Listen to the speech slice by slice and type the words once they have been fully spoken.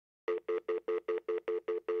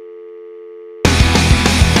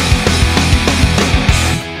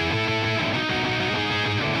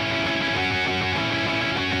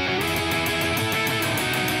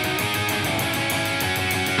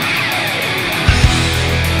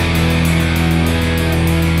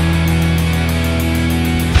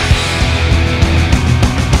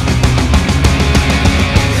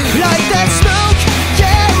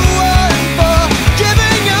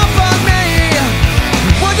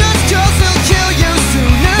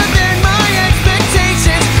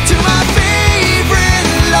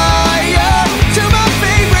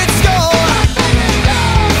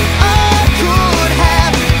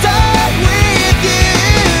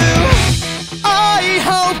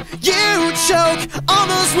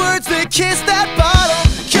kiss that bottle,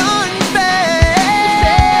 confess.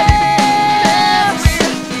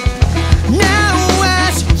 Now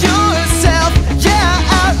ask yourself, yeah,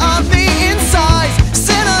 out of the inside,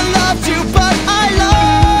 said I loved you, but I lied.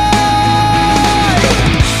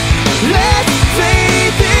 Let's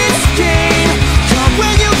play this game. Come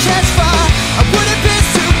when you catch fire. I wouldn't miss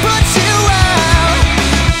to put you out.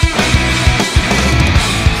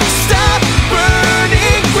 Stop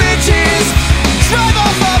burning bridges, drive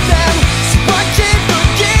off of them. So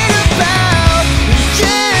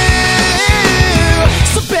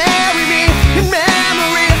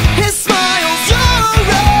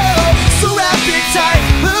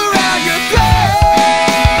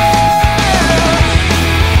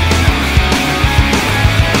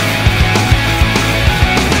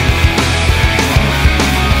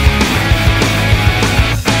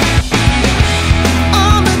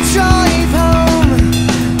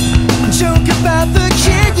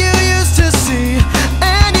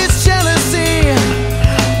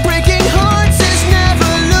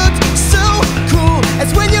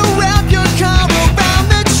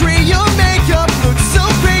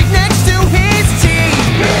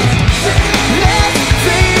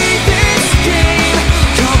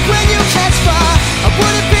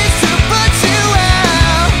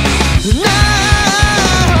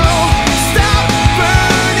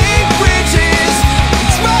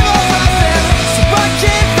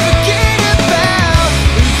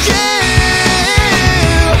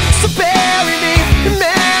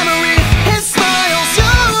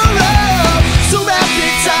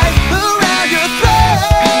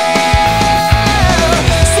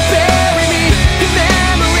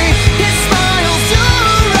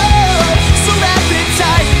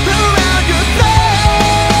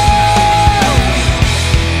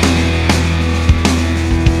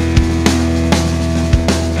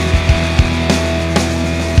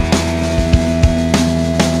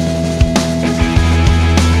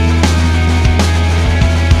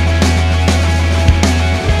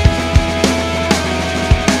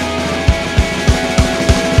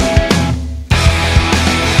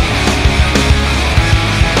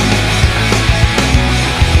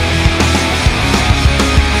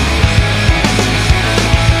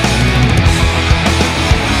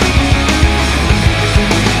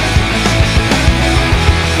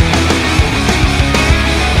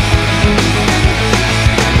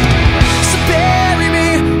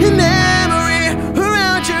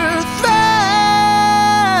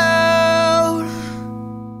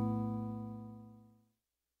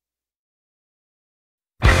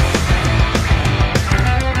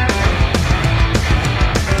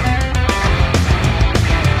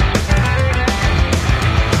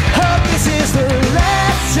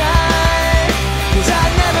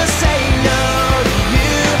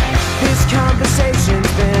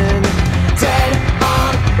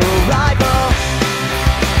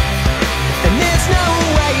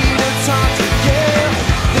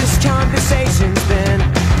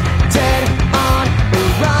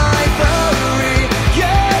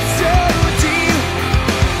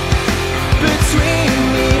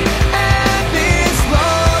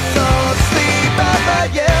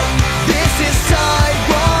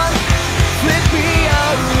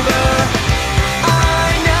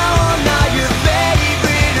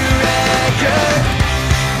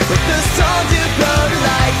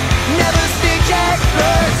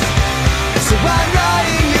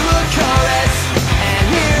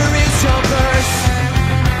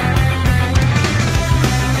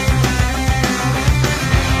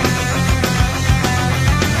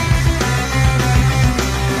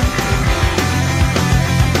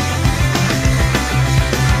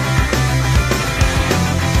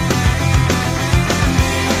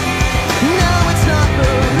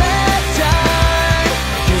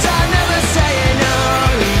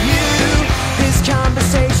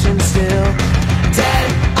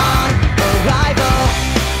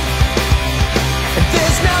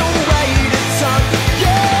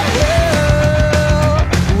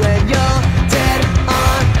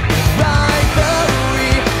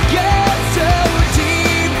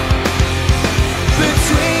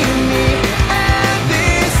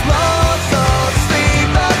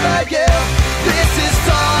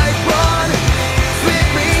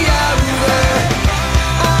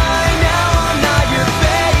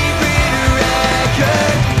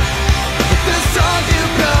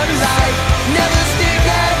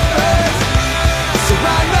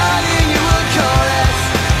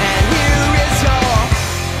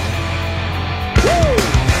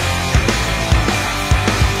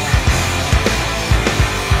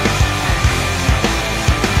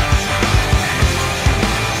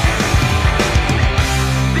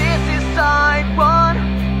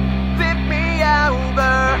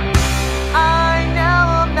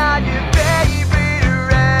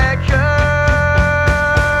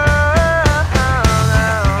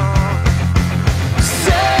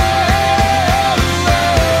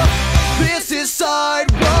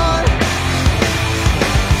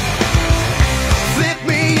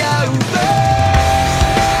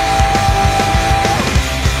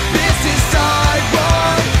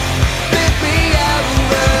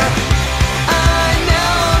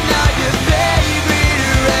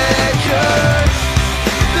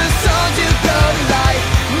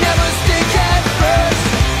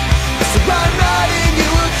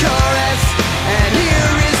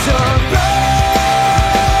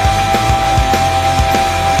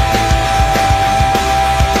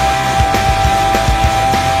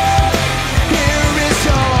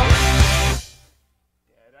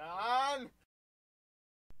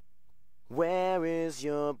is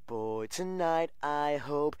your boy tonight? I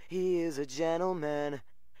hope he is a gentleman.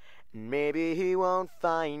 Maybe he won't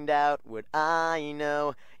find out what I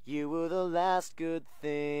know. You were the last good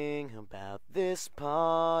thing about this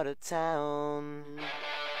part of town.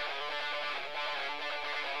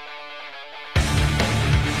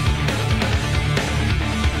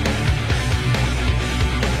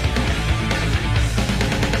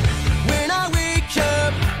 When I wake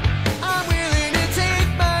up, I'm willing to take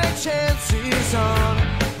my chances on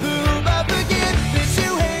whom I forget that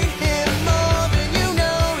you hate him more than you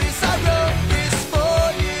notice. I wrote this for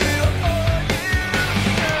you.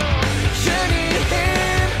 You need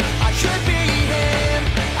him, I could be him,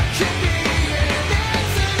 I could be him.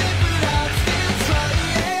 Excellent, but I'm still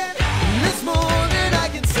trying. There's more than I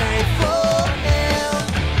can say for him.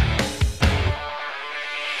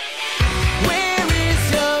 Where is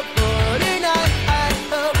your boy tonight? I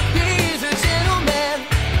hope he's a gentleman.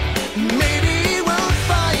 Maybe he won't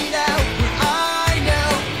find out what I know.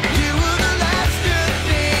 You were the last good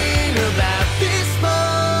thing about this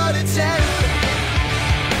part of town.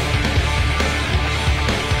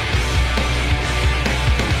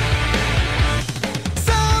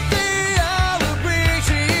 Someday I'll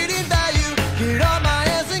appreciate in value. Get on my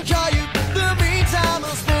ass and call you. The meantime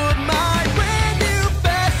I'll sport my brand new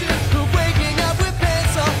fashion for waking up with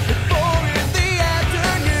pants on at 4 in the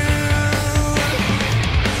afternoon.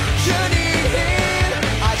 You need him,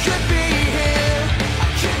 I could be him, I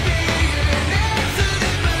could be him.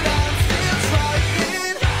 Excellent, but I'm still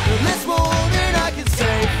trying. There's more than I can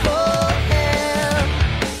say for him.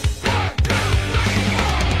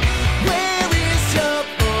 Where is your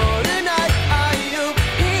boy tonight? I hope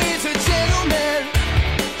he's a gentleman.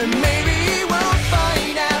 And maybe he won't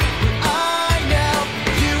find out what I know.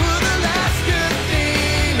 You were the last good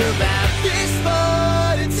thing about this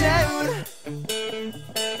part of town.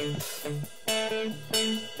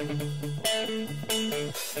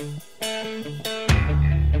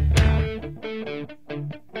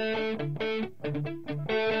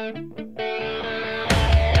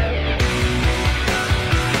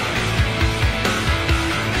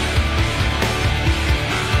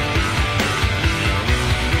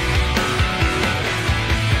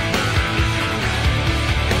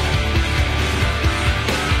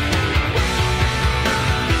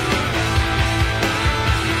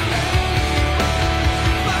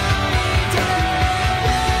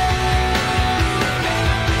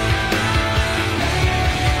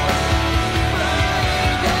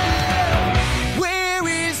 Where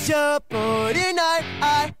is your boy tonight?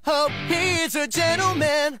 I hope he's a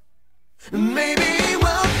gentleman. Maybe he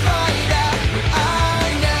won't find out what I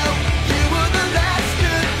know. You were the last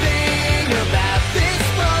good thing about this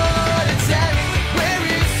part of town. Where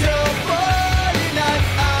is your boy tonight?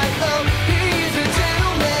 I hope he's a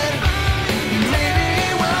gentleman. Maybe he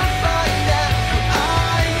won't find out what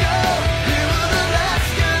I know. You were the last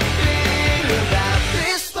good thing about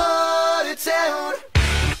this part of town.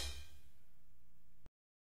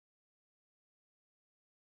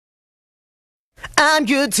 I'm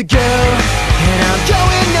good to go, and I'm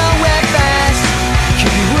going nowhere fast.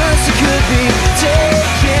 Could be worse, it could be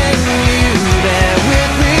taking you there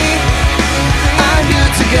with me. I'm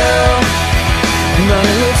good to go, but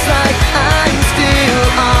it looks like I'm still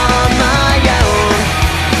on my own.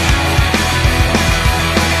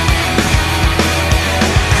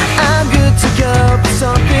 I'm good to go for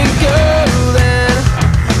something golden,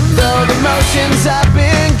 though the motions I've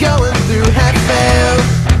been going through have failed.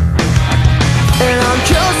 And I'm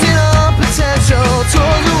coasting on potential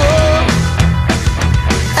towards the wall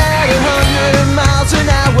at 100 miles an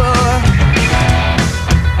hour.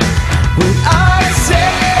 When I say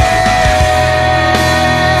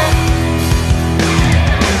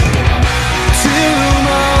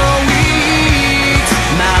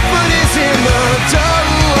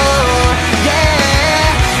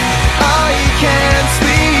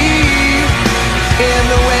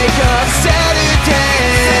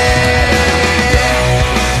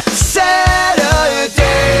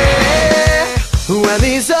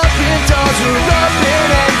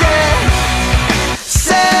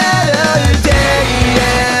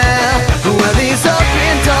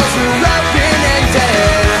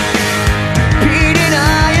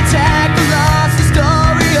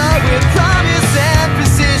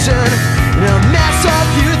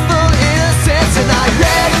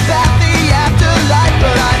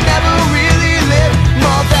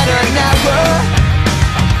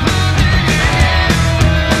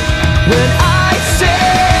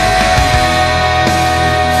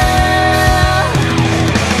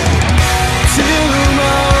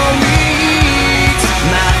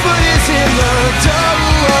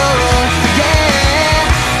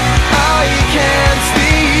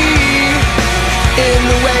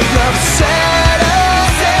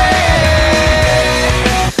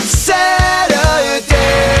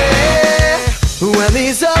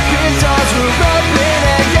open doors were open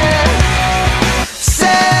again.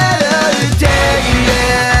 Saturday,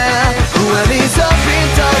 yeah, when these open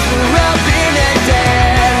doors were open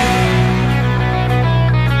again.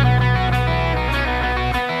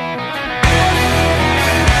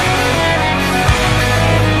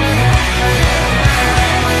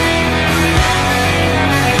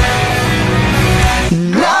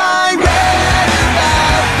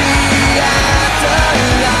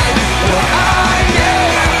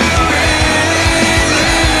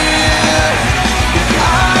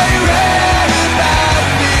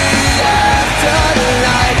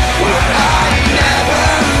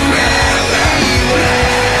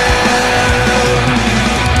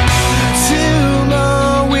 2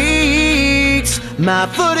 more weeks, my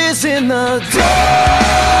foot is in the door.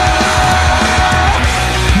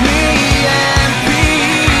 Me and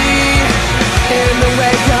Pete in the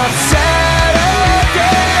wake of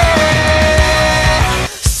Saturday,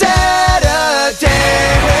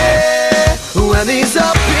 when these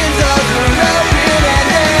open doors were open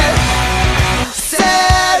again.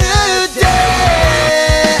 Saturday,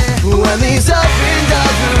 when these open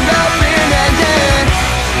doors were open again.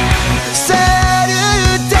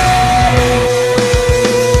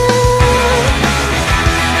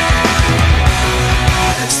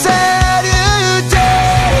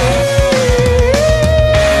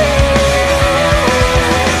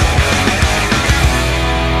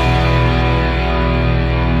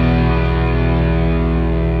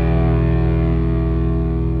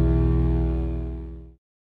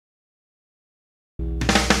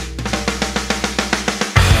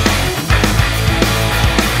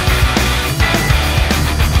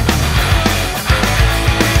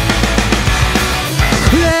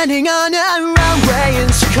 Landing on a runway in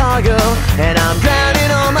Chicago, and I'm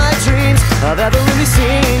drowning all my dreams of ever really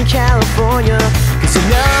seeing California. Cause you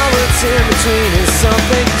know what's in between is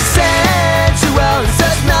something sensual and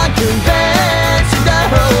such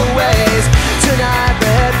non-conventional ways. Tonight the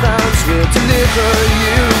headphones will deliver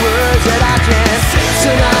you words that I can't.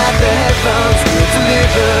 Tonight the headphones will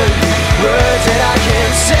deliver you words that I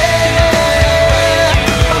can't say.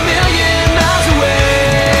 A million miles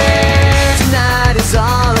away. Tonight is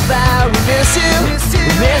all about we miss you, we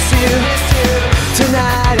miss you.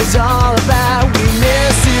 Tonight is all about we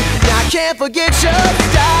miss you. Now I can't forget your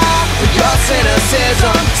style, your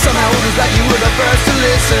cynicism. Somehow it was like you were the first to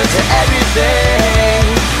listen to everything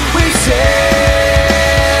we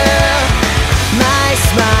said. My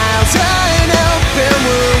smile's an open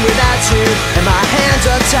wound without you, and my hands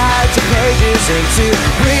are tied to pages and to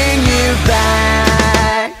bring you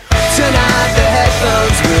back. Tonight the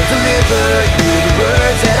headphones will deliver you the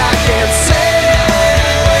words that I can't say.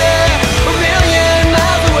 A million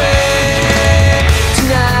miles away.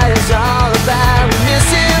 Tonight is all about we miss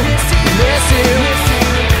you, we miss you.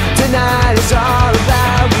 Tonight is all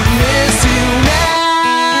about we miss you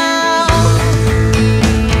now.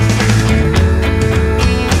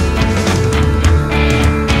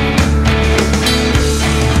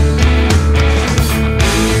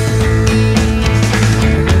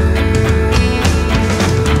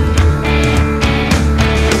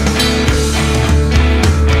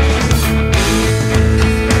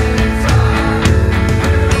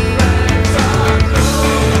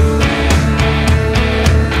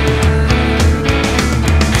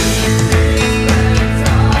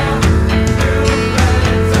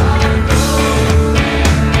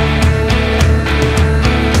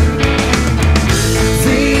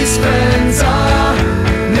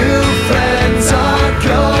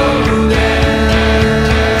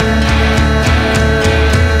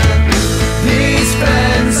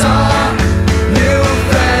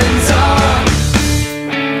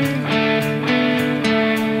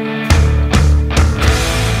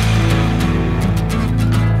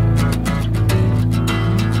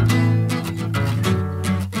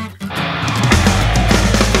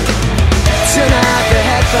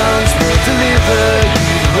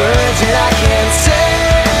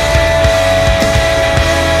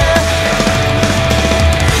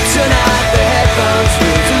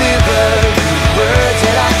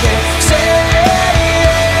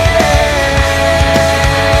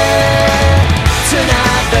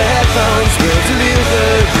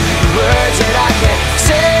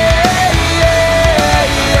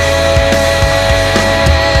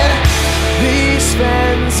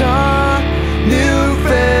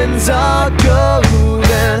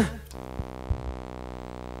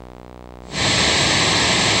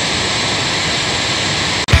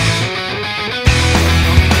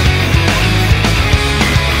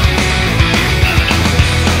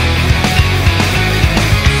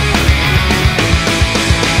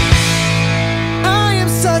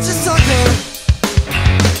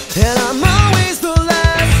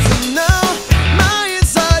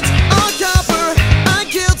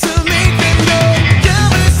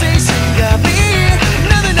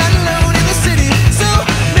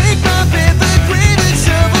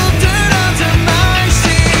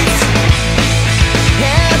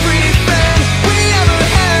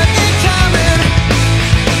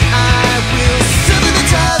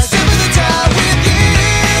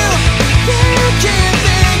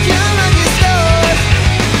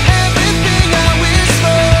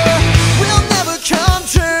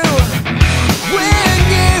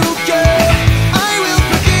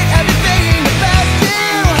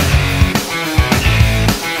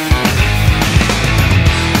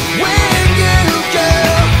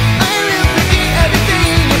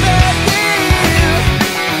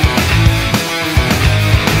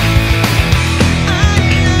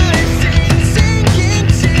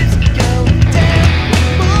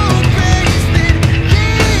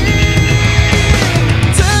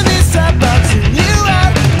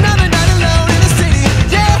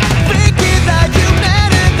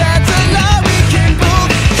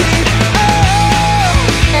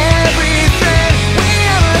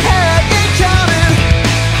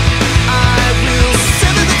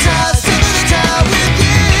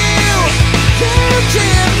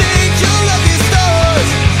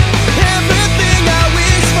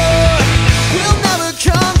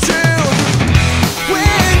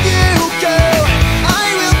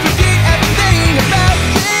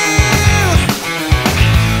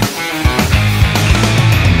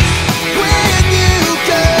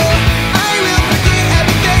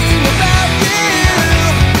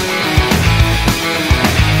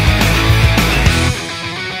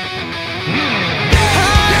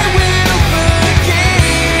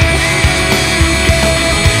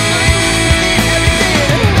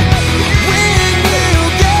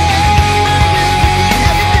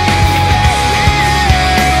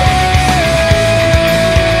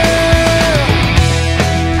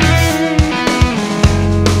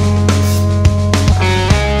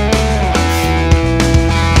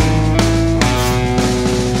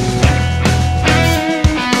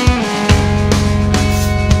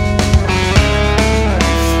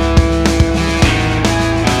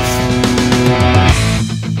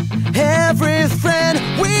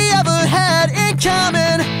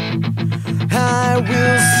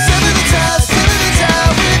 will simmer the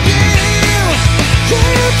towel with you. Yeah,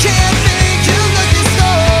 you can't think you lucky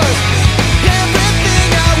stars. Everything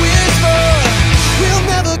I wish for will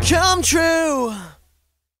never come true.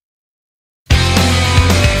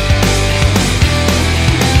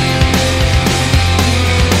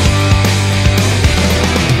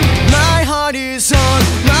 My heart is on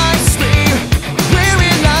my sleeve,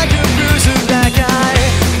 wearing like a bruise of black eye.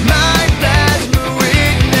 My best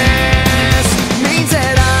weakness means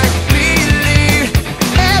that I believe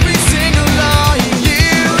every single lie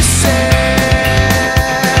you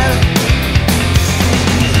said.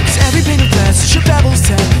 'Cause every pane of glass your pebbles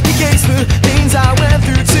tell against the things I went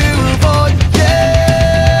through to avoid you.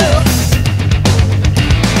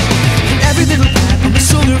 And every little pat on the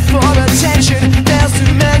shoulder for attention fails to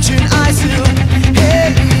mention I still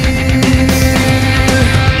hate you.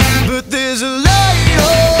 But there's a light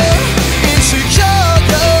on in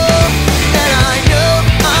Chicago, and I know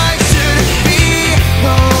I should be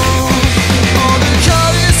home. All the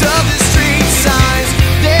colors of the street signs,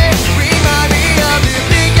 they remind me of the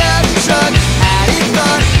pickup truck out in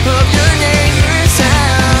front of your neighbor's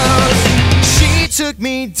house. She took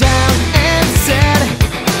me down and said,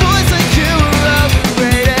 boys like you are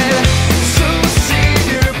overrated, so save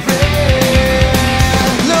your breath.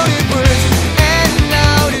 Loaded words and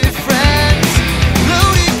loaded friends,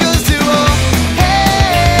 loaded goes to all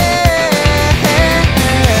head.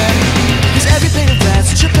 'Cause every pane of glass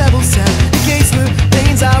that your pebbles set against the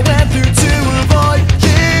things I went through to avoid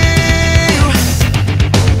you.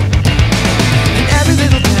 And every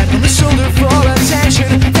little pat on the shoulder for attention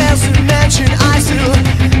fails to mention I still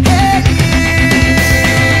hate you.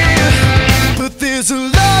 But there's a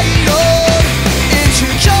light on in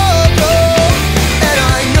Chicago, and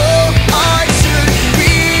I know I should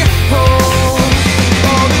be home.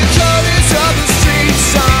 All the colors of the street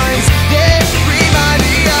signs, they remind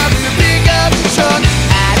me of the pickup truck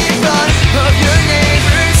out in front of your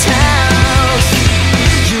neighbor's house.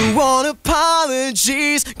 You want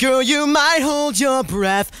apologies, girl, you might hold your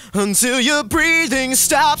breath until your breathing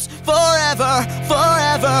stops forever,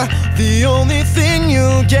 forever. The only thing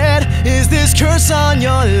you'll get is this curse on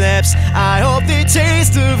your lips. I hope they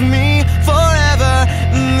taste of me forever.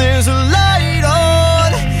 There's a light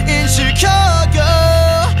on in Chicago,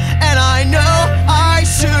 and I know I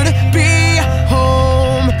should be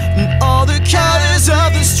home. And all the colors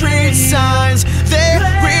of the street signs, they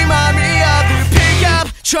remind me of the pickup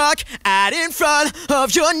truck out in front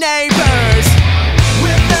of your neighbors.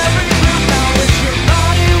 With every breath I wish your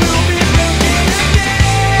body will be broken again,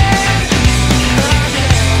 again.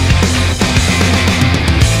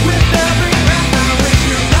 With every breath I wish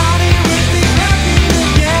your body would be broken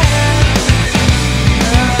again,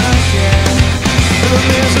 again.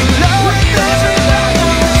 There's a love with every breath I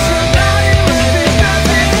wish your body would be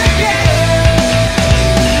broken again, again.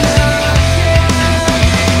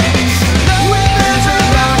 With every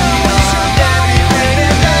breath I wish your body would be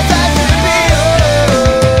broken again.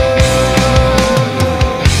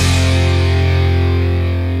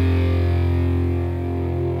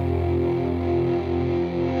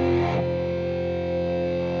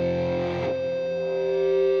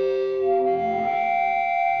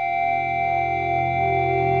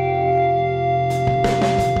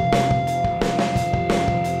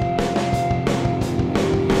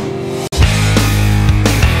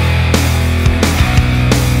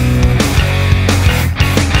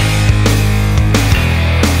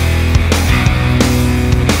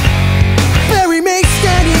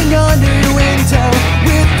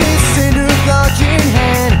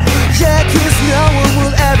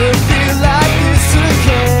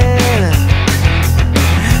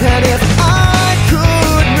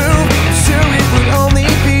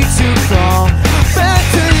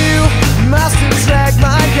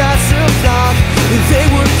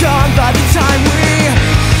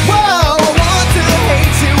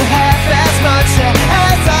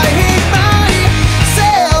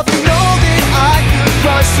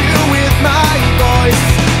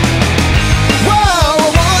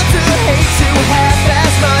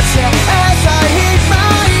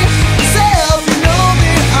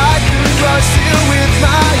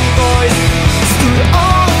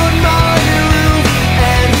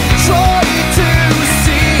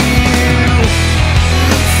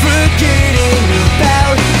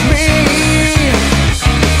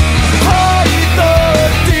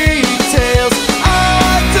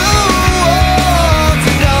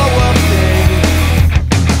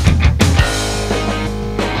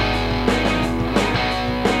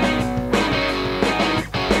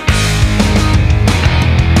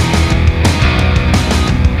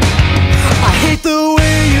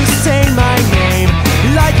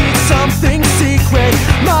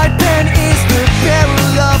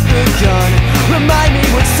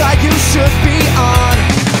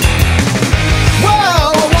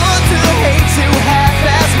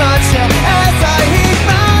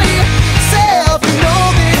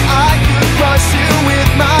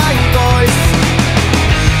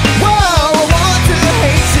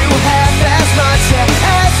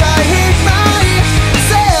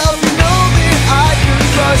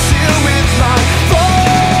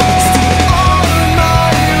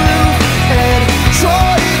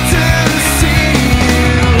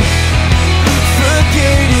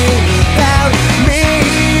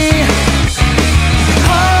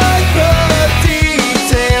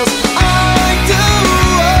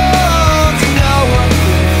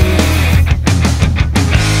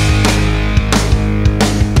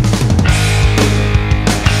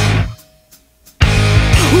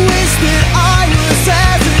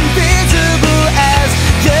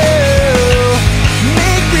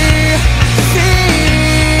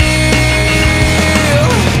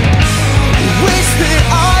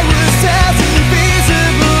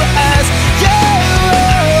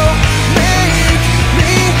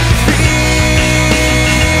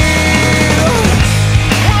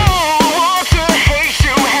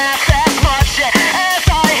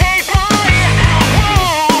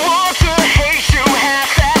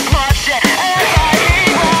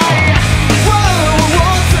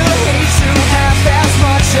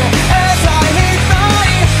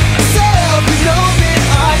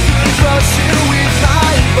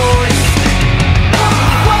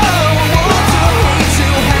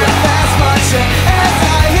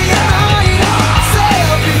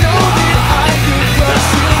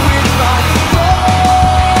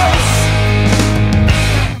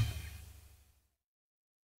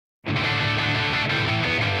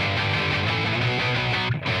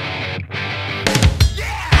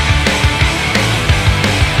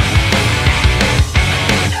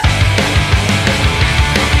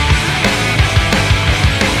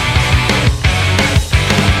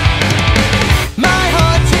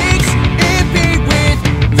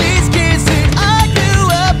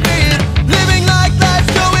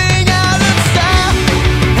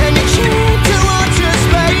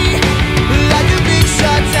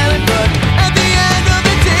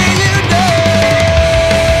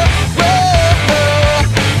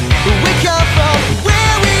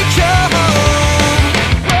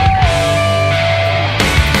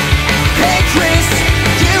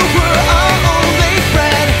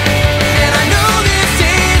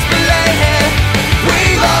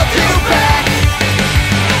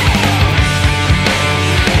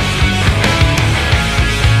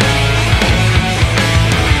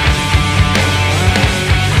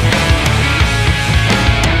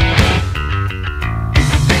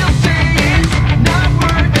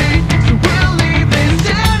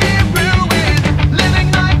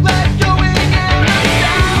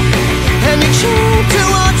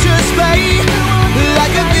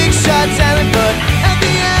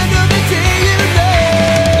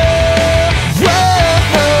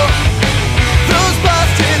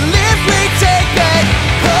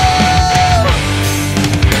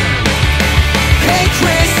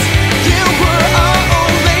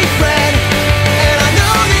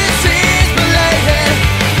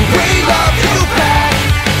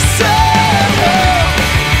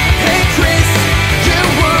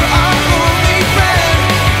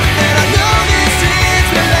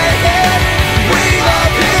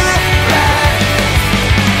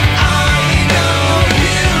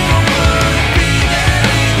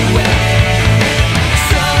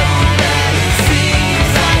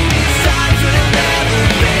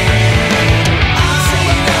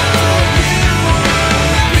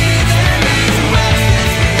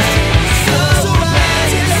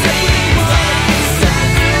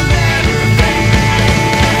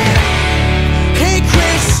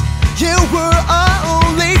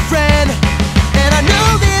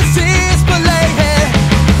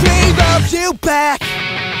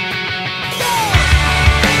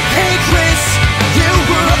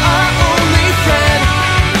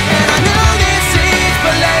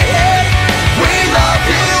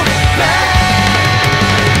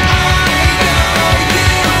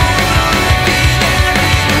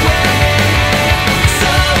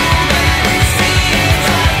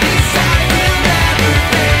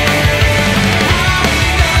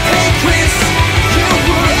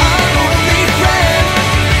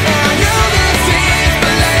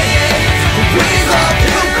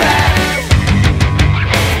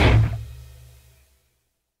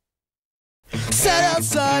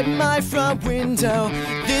 my front window.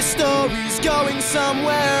 This story's going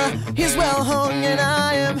somewhere. He's well hung and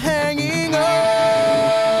I am hanging up.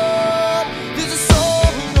 There's a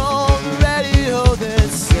song on the radio that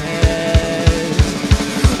says,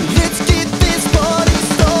 let's get this party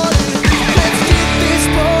started. Let's get this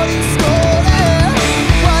party started.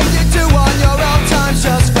 What you do on your own time's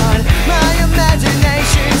just fine. My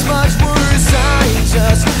imagination's much worse. I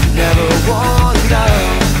just never wanna know.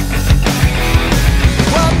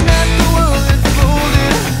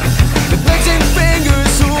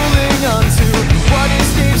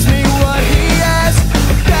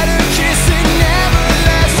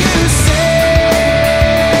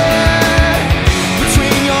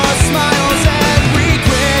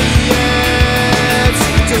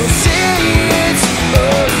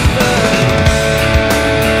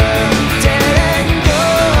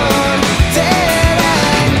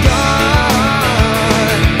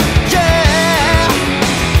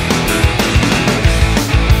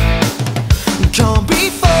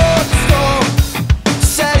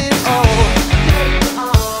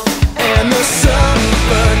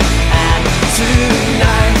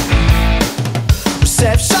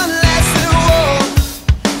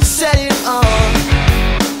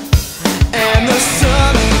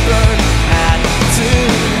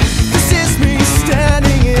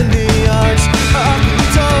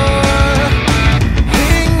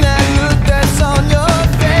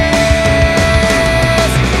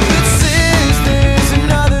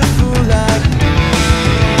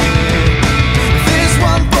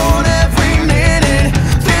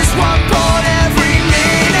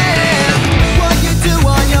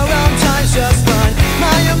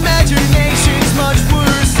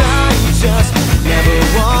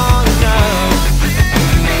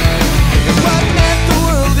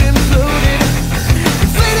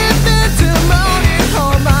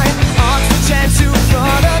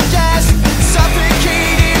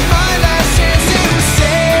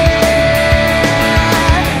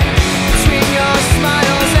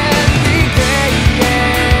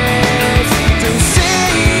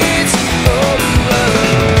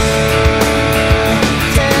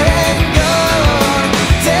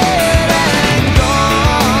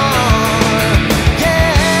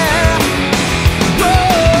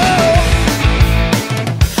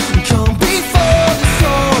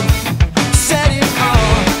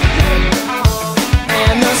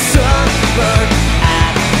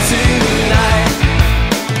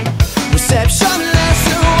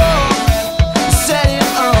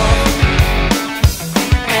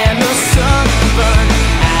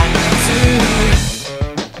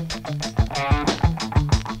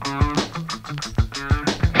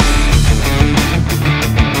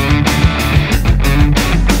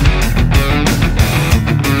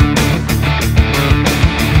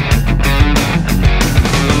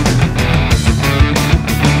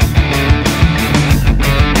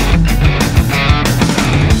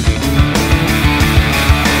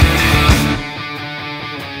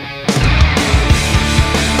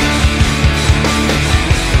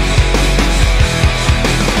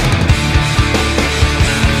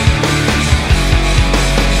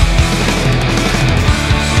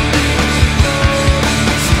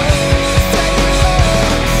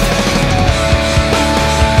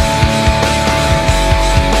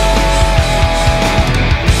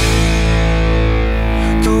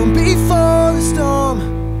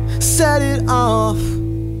 Set it off,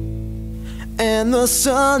 and the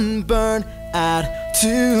sun burned out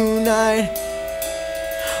tonight.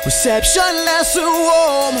 Reception less than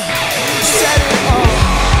warm. Set it off.